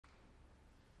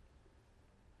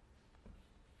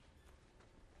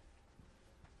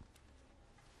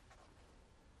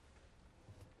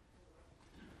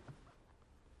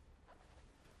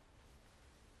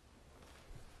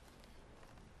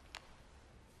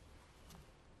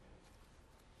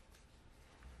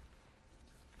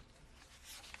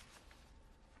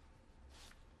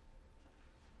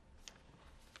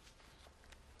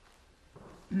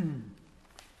My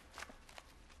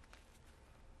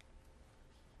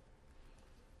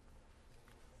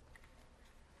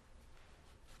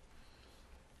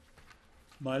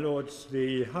Lords,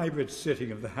 the hybrid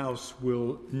sitting of the House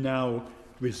will now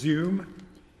resume.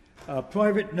 A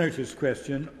private notice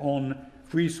question on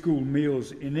free school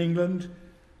meals in England.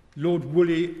 Lord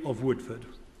Woolley of Woodford.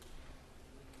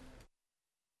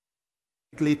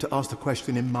 Leave to ask the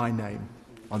question in my name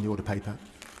on the order paper.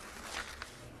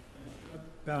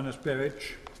 Baroness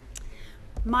Berwick.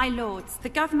 My Lords, the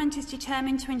Government is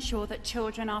determined to ensure that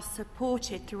children are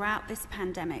supported throughout this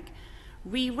pandemic.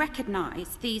 We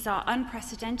recognise these are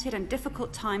unprecedented and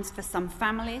difficult times for some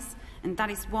families, and that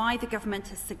is why the Government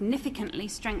has significantly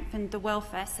strengthened the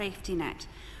welfare safety net.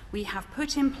 We have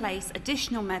put in place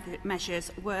additional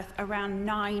measures worth around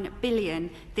 £9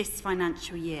 billion this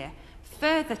financial year.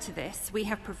 Further to this, we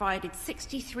have provided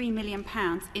 £63 million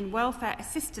in welfare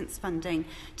assistance funding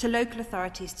to local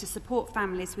authorities to support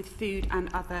families with food and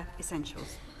other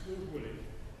essentials.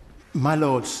 My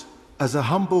Lords, as a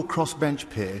humble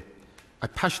crossbench peer, I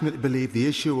passionately believe the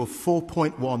issue of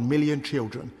 4.1 million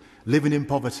children living in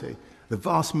poverty, the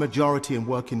vast majority in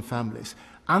working families,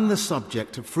 and the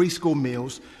subject of free school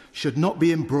meals should not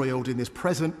be embroiled in this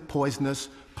present poisonous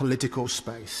political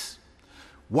space.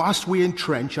 Whilst we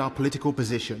entrench our political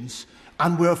positions,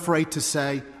 and we're afraid to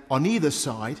say, on either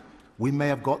side, we may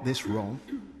have got this wrong,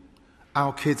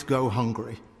 our kids go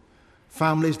hungry,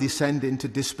 families descend into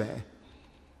despair,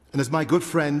 and as my good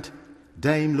friend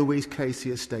Dame Louise Casey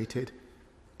has stated,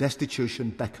 destitution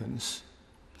beckons.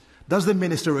 Does the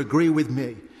Minister agree with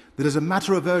me that as a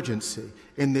matter of urgency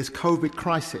in this COVID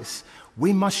crisis,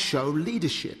 we must show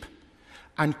leadership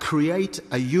and create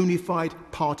a unified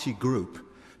party group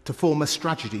to form a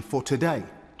strategy for today,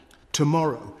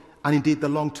 tomorrow, and indeed the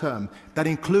long term that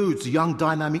includes young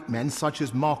dynamic men such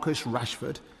as Marcus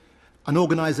Rashford and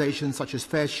organisations such as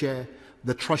Fair Share,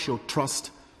 the Trushell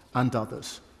Trust and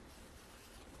others?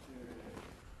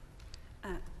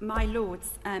 My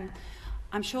Lords,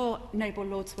 I'm sure noble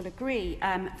Lords will agree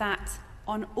that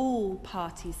on all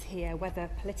parties here, whether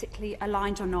politically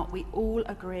aligned or not, we all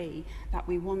agree that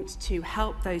we want to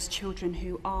help those children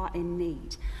who are in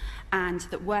need, and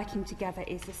that working together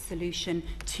is a solution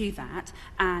to that.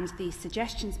 And the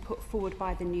suggestions put forward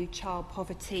by the new child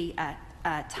poverty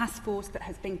task force that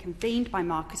has been convened by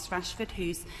Marcus Rashford,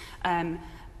 whose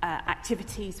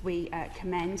activities we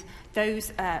commend,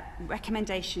 those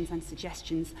recommendations and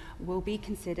suggestions will be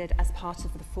considered as part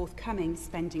of the forthcoming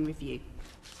spending review.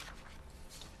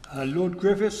 Lord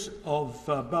Griffiths of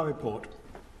Barryport.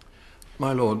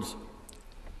 My Lords,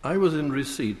 I was in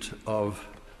receipt of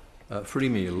free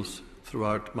meals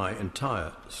throughout my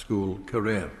entire school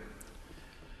career.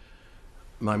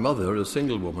 My mother, a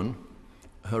single woman,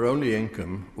 her only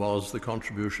income was the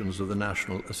contributions of the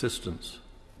National Assistance.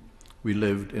 We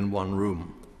lived in one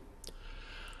room.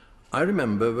 I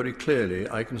remember very clearly,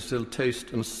 I can still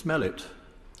taste and smell it,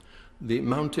 the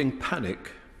mounting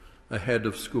panic ahead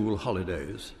of school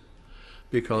holidays,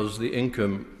 because the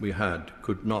income we had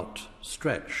could not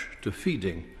stretch to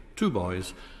feeding 2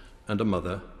 boys and a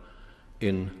mother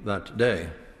in that day.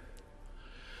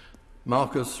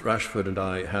 Marcus Rashford and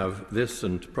I have this,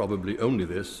 and probably only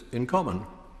this, in common.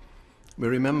 We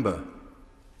remember,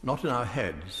 not in our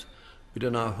heads, but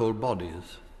in our whole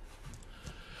bodies.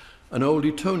 An old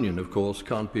Etonian, of course,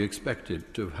 can't be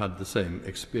expected to have had the same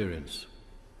experience.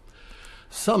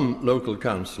 Some local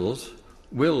councils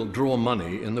will draw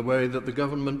money in the way that the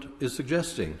government is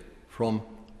suggesting from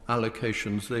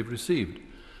allocations they've received.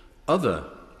 Other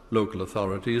local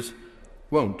authorities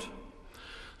won't.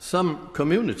 Some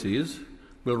communities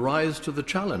will rise to the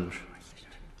challenge.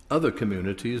 Other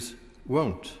communities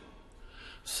won't.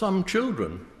 Some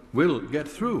children will get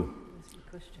through.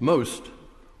 Most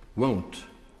won't.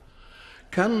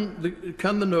 Can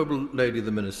the noble lady,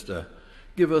 the Minister,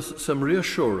 give us some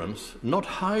reassurance, not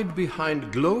hide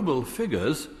behind global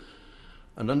figures,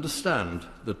 and understand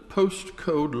that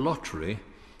postcode lottery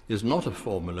is not a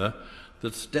formula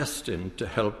that's destined to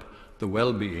help the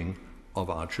well-being of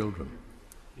our children?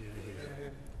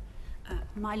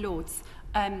 My Lords,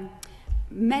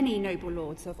 many noble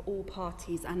lords of all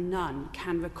parties and none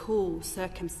can recall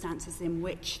circumstances in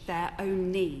which their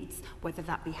own needs, whether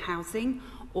that be housing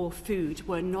or food,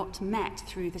 were not met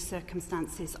through the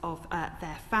circumstances of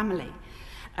their family.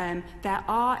 There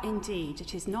are indeed,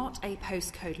 it is not a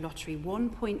postcode lottery,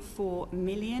 1.4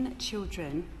 million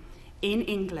children in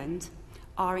England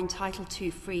are entitled to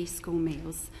free school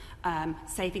meals,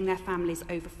 saving their families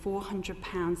over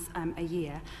 £400 a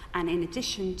year. And in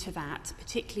addition to that,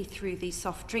 particularly through the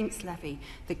soft drinks levy,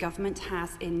 the government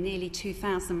has in nearly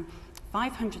 2000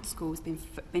 500 schools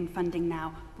been funding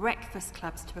now breakfast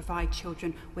clubs to provide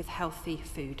children with healthy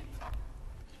food.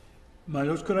 My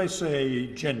Lords, could I say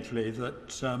gently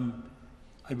that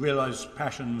I realise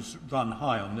passions run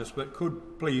high on this, but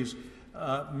could please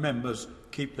members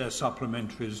keep their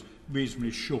supplementaries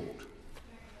reasonably short?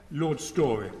 Lord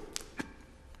Storey.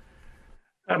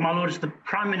 My Lords, the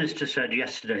Prime Minister said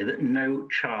yesterday that no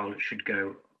child should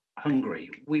go hungry.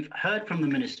 We've heard from the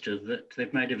Minister that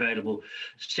they've made available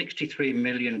 £63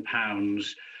 million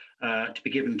to be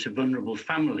given to vulnerable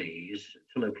families,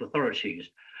 to local authorities.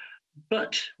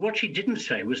 But what she didn't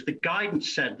say was the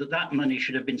guidance said that that money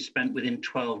should have been spent within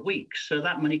 12 weeks. So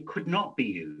that money could not be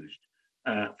used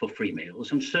for free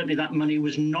meals. And certainly that money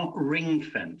was not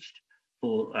ring-fenced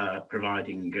for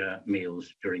providing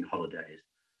meals during holidays.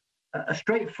 A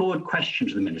straightforward question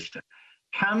to the Minister.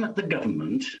 Can the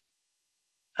government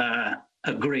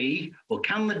agree, or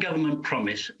can the government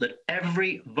promise that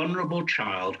every vulnerable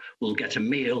child will get a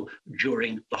meal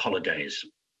during the holidays?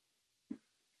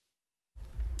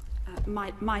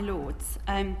 My Lords,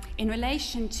 in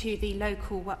relation to the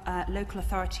local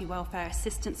authority welfare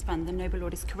assistance fund, the Noble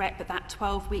Lord is correct that that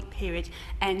 12-week period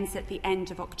ends at the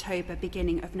end of October,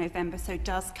 beginning of November, so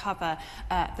does cover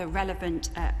the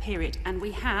relevant period. And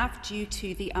we have, due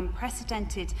to the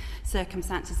unprecedented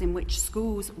circumstances in which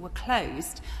schools were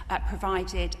closed,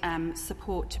 provided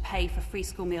support to pay for free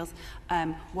school meals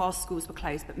while schools were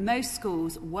closed. But most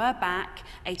schools were back.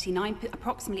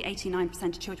 Approximately 89%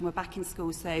 of children were back in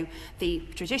school, so the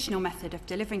traditional method of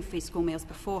delivering free school meals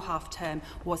before half-term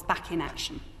was back in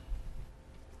action.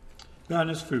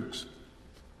 Baroness Fuchs.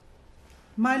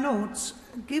 My Lords,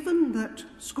 given that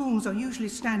schools are usually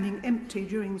standing empty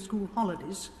during school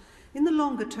holidays, in the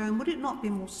longer term, would it not be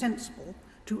more sensible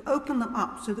to open them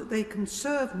up so that they can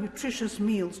serve nutritious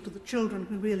meals to the children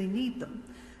who really need them,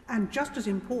 and just as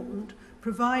important,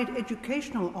 provide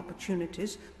educational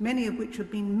opportunities, many of which have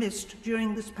been missed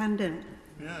during this pandemic?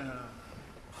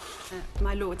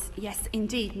 My Lords, yes,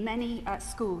 indeed, many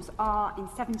schools are, in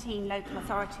 17 local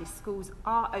authorities, schools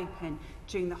are open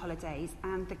during the holidays,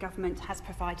 and the government has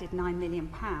provided £9 million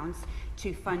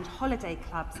to fund holiday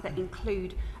clubs that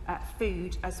include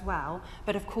food as well.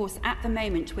 But of course, at the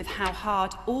moment, with how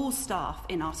hard all staff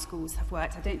in our schools have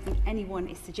worked, I don't think anyone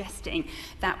is suggesting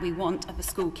that we want the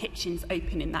school kitchens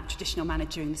open in that traditional manner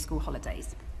during the school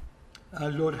holidays.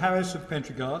 Lord Harris of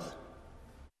Pentegarth.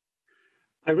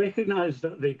 I recognise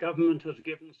that the government has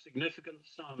given significant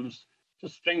sums to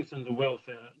strengthen the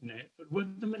welfare net, but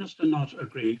would the Minister not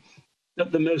agree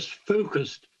that the most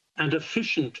focused and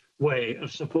efficient way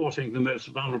of supporting the most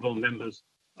vulnerable members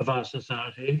of our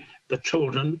society, the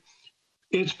children,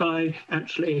 is by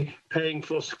actually paying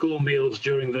for school meals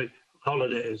during the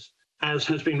holidays, as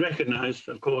has been recognised,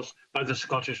 of course, by the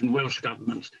Scottish and Welsh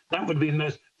governments? That would be the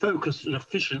most focused and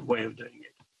efficient way of doing it.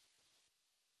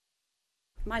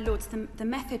 My Lords, the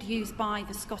method used by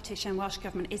the Scottish and Welsh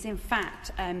Government is in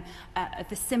fact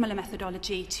the similar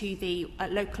methodology to the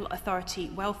local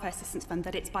authority welfare assistance fund,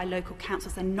 that it's by local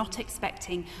councils. They're not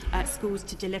expecting schools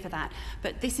to deliver that.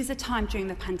 But this is a time during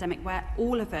the pandemic where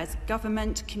all of us,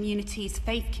 government, communities,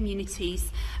 faith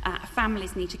communities,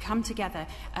 families need to come together,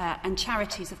 and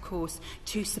charities, of course,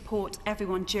 to support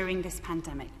everyone during this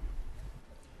pandemic.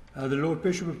 The Lord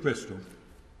Bishop of Bristol.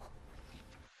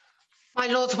 My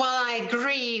Lords, while I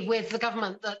agree with the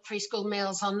government that free school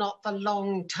meals are not the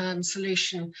long-term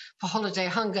solution for holiday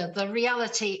hunger, the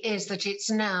reality is that it's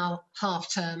now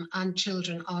half-term and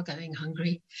children are going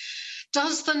hungry.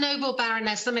 Does the noble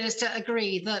Baroness, the Minister,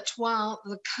 agree that while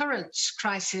the current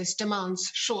crisis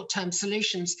demands short-term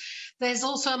solutions, there's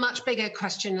also a much bigger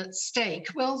question at stake?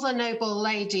 Will the noble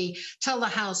lady tell the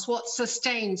House what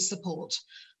sustained support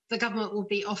the government will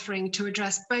be offering to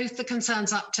address both the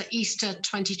concerns up to Easter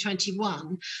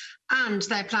 2021 and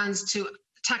their plans to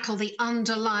tackle the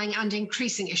underlying and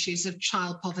increasing issues of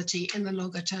child poverty in the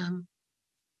longer term?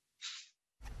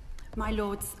 My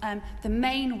Lords, the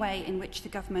main way in which the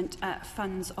government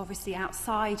funds, obviously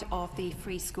outside of the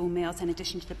free school meals in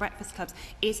addition to the breakfast clubs,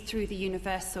 is through the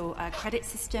universal credit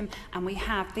system. And we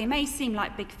have, they may seem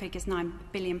like big figures, £9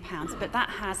 billion, but that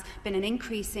has been an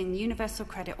increase in universal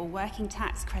credit or working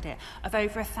tax credit of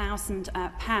over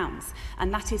 £1,000.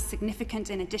 And that is significant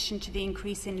in addition to the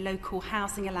increase in local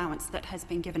housing allowance that has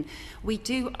been given. We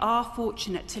are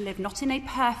fortunate to live not in a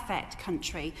perfect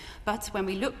country, but when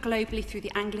we look globally through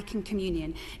the Anglican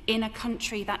Communion, in a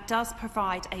country that does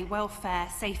provide a welfare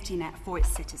safety net for its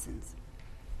citizens.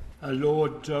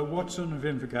 Lord Watson of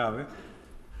Invergowrie.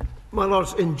 My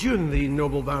Lords, in June, the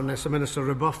Noble Baroness, the Minister,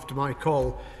 rebuffed my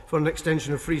call for an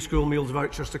extension of free school meals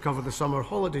vouchers to cover the summer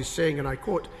holidays, saying, and I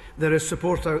quote, "There is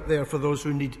support out there for those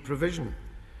who need provision."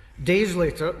 Days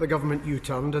later, the government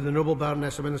U-turned, and the Noble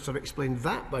Baroness, the Minister, explained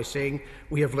that by saying,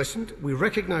 "We have listened, we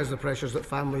recognise the pressures that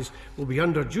families will be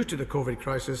under due to the COVID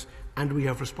crisis, and we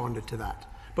have responded to that."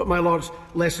 But, my Lords,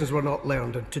 lessons were not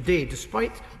learned, and today,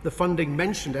 despite the funding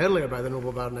mentioned earlier by the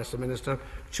Noble Baroness, the Minister,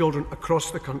 children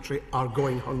across the country are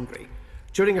going hungry.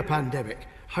 During a pandemic,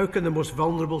 how can the most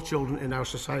vulnerable children in our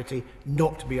society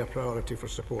not be a priority for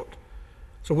support?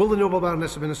 So will the Noble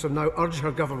Baroness, the Minister, now urge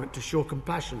her government to show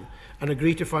compassion and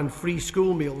agree to fund free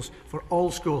school meals for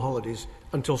all school holidays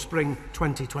until spring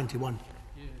 2021?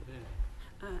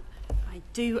 I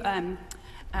do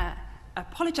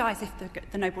apologise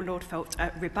if the Noble Lord felt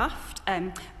rebuffed,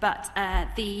 but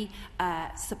the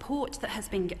support that has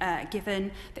been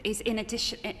given is in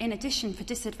addition for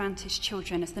disadvantaged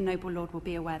children, as the Noble Lord will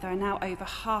be aware, there are now over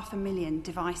 500,000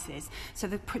 devices. So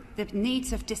the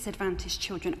needs of disadvantaged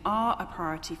children are a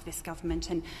priority for this government,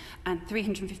 and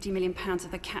 £350 million of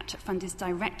the catch-up fund is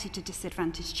directed to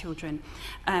disadvantaged children.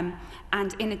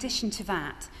 And in addition to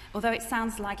that, although it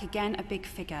sounds like, again, a big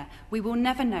figure, we will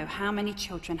never know how many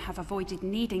children have avoided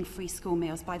needing free school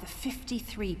meals by the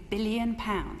 £53 billion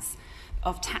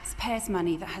of taxpayers'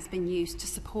 money that has been used to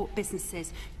support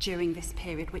businesses during this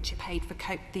period, which are paid for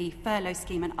the furlough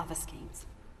scheme and other schemes.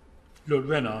 Lord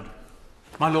Reynard.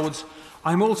 My Lords,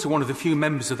 I am also one of the few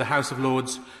members of the House of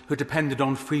Lords who depended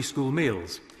on free school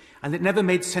meals, and it never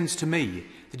made sense to me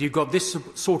that you got this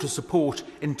sort of support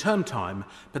in term time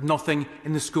but nothing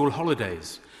in the school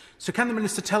holidays. So can the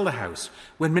Minister tell the House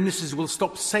when ministers will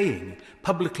stop saying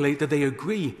publicly that they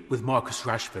agree with Marcus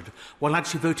Rashford while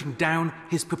actually voting down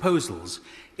his proposals?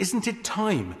 Isn't it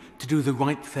time to do the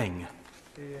right thing?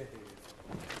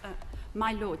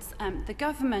 My Lords, the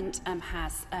government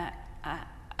has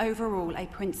overall a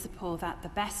principle that the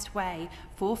best way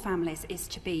for families is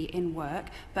to be in work,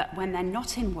 but when they're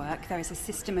not in work, there is a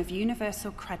system of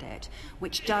universal credit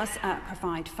which does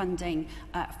provide funding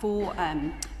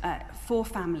for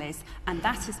families, and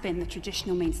that has been the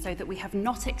traditional means, so that we have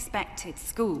not expected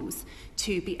schools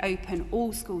to be open,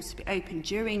 all schools to be open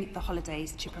during the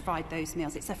holidays to provide those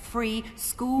meals. It's a free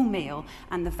school meal,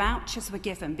 and the vouchers were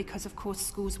given because, of course,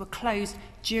 schools were closed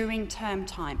during term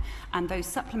time, and those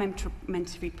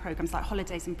supplementary programmes like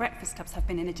holidays and breakfast clubs have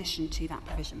been in addition to that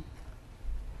provision.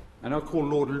 And I'll call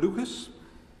Lord Lucas.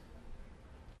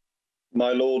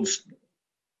 My Lords,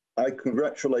 I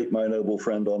congratulate my noble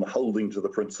friend on holding to the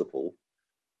principle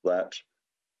that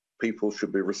people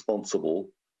should be responsible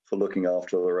for looking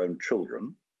after their own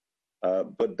children.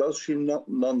 But does she not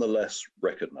nonetheless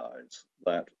recognise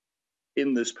that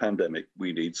in this pandemic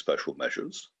we need special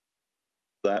measures,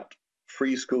 that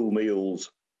free school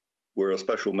meals were a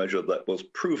special measure that was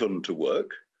proven to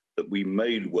work, that we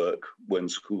made work when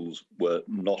schools were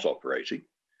not operating,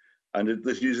 and it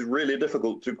is really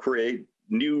difficult to create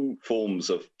new forms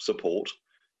of support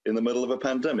in the middle of a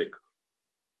pandemic?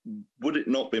 Would it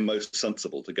not be most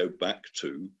sensible to go back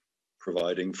to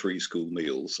providing free school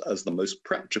meals as the most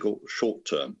practical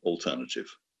short-term alternative?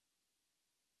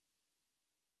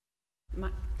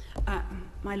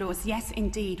 My Lords, yes,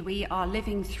 indeed, we are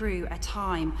living through a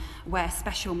time where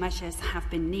special measures have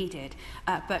been needed.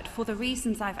 But for the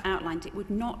reasons I've outlined, it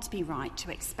would not be right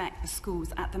to expect the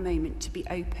schools at the moment to be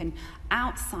open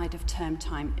outside of term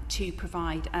time to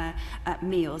provide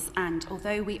meals. And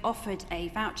although we offered a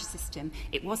voucher system,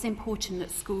 it was important that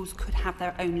schools could have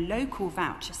their own local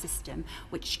voucher system,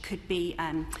 which could be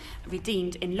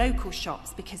redeemed in local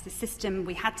shops, because the system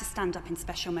we had to stand up in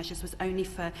special measures was only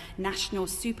for national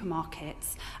supermarkets.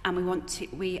 And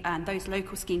and those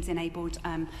local schemes enabled,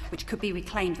 which could be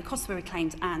reclaimed, the costs were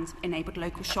reclaimed, and enabled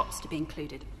local shops to be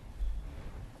included.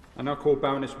 And I'll call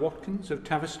Baroness Watkins of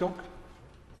Tavistock.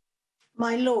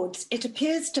 My Lords, it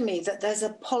appears to me that there's a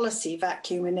policy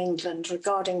vacuum in England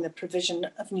regarding the provision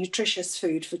of nutritious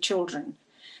food for children.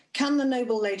 Can the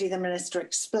noble lady, the Minister,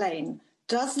 explain,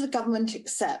 does the government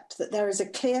accept that there is a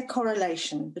clear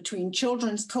correlation between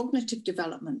children's cognitive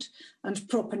development and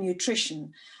proper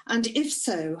nutrition? And if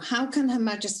so, how can Her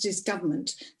Majesty's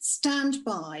government stand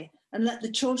by and let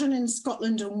the children in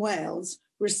Scotland and Wales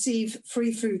receive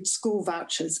free food school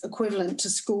vouchers equivalent to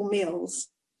school meals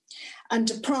and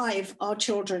deprive our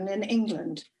children in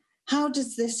England? How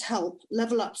does this help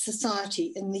level up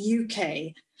society in the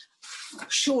UK?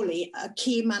 Surely a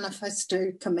key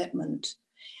manifesto commitment.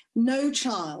 No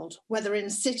child, whether in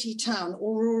city, town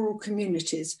or rural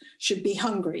communities, should be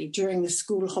hungry during the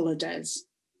school holidays.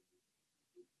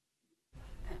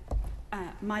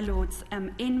 My Lords,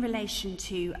 in relation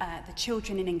to the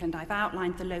children in England, I've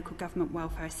outlined the local government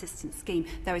welfare assistance scheme.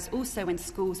 There is also, when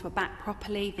schools were back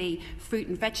properly, the fruit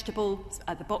and vegetables,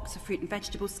 the box of fruit and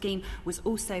vegetables scheme was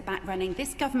also back running.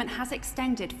 This government has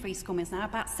extended free school meals. Now,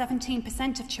 about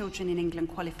 17% of children in England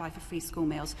qualify for free school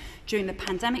meals. During the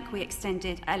pandemic, we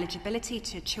extended eligibility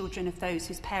to children of those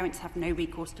whose parents have no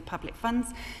recourse to public funds.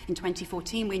 In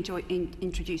 2014, we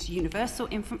introduced universal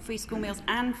infant free school meals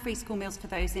and free school meals for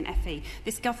those in FE.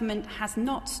 This government has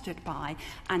not stood by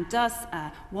and does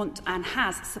want and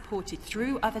has supported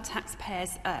through other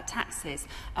taxpayers' taxes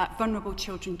vulnerable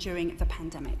children during the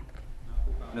pandemic.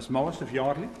 Ms Morris of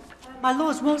Yardley. My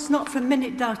Lords, whilst not for a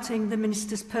minute doubting the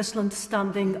Minister's personal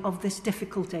understanding of this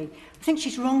difficulty, I think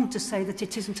she's wrong to say that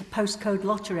it isn't a postcode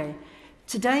lottery.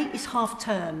 Today is half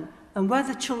term, and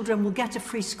whether children will get a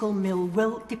free school meal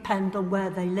will depend on where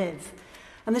they live.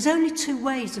 And there's only two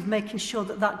ways of making sure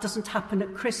that that doesn't happen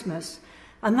at Christmas,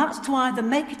 and that's to either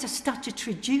make it a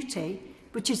statutory duty,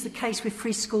 which is the case with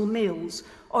free school meals,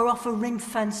 or offer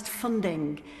ring-fenced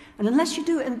funding. And unless you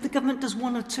do it and the government does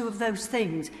one or two of those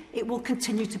things, it will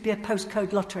continue to be a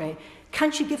postcode lottery.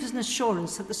 Can she give us an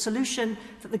assurance that the solution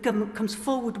that the government comes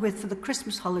forward with for the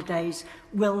Christmas holidays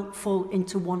will fall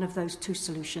into one of those two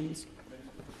solutions?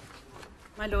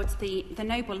 My Lords, the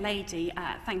noble lady,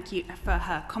 thank you for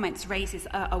her comments, raises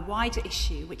a wider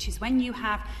issue, which is when you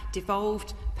have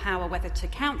devolved power, whether to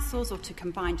councils or to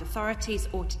combined authorities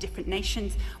or to different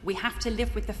nations, we have to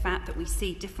live with the fact that we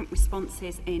see different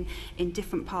responses in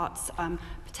different parts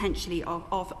potentially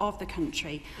of the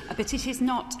country. But it is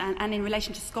not, and in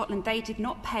relation to Scotland, they did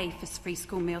not pay for free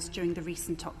school meals during the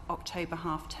recent October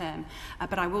half term.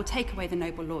 But I will take away the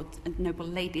noble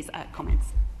lady's comments.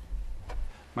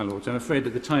 My Lords, I'm afraid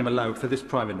that the time allowed for this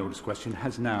private notice question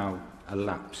has now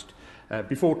elapsed.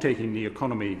 Before taking the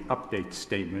economy update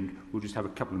statement, we'll just have a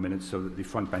couple of minutes so that the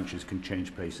front benches can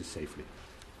change places safely.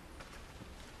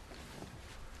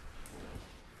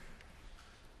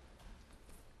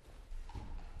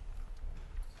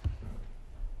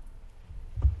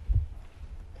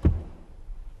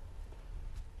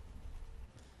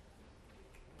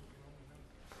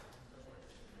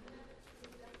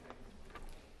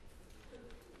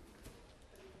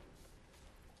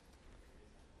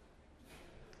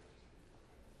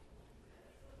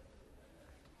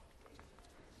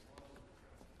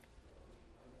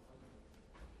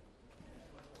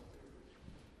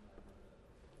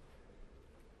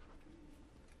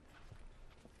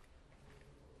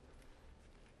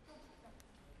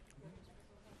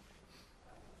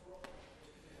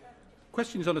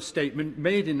 Questions on a statement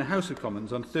made in the House of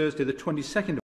Commons on Thursday the 22nd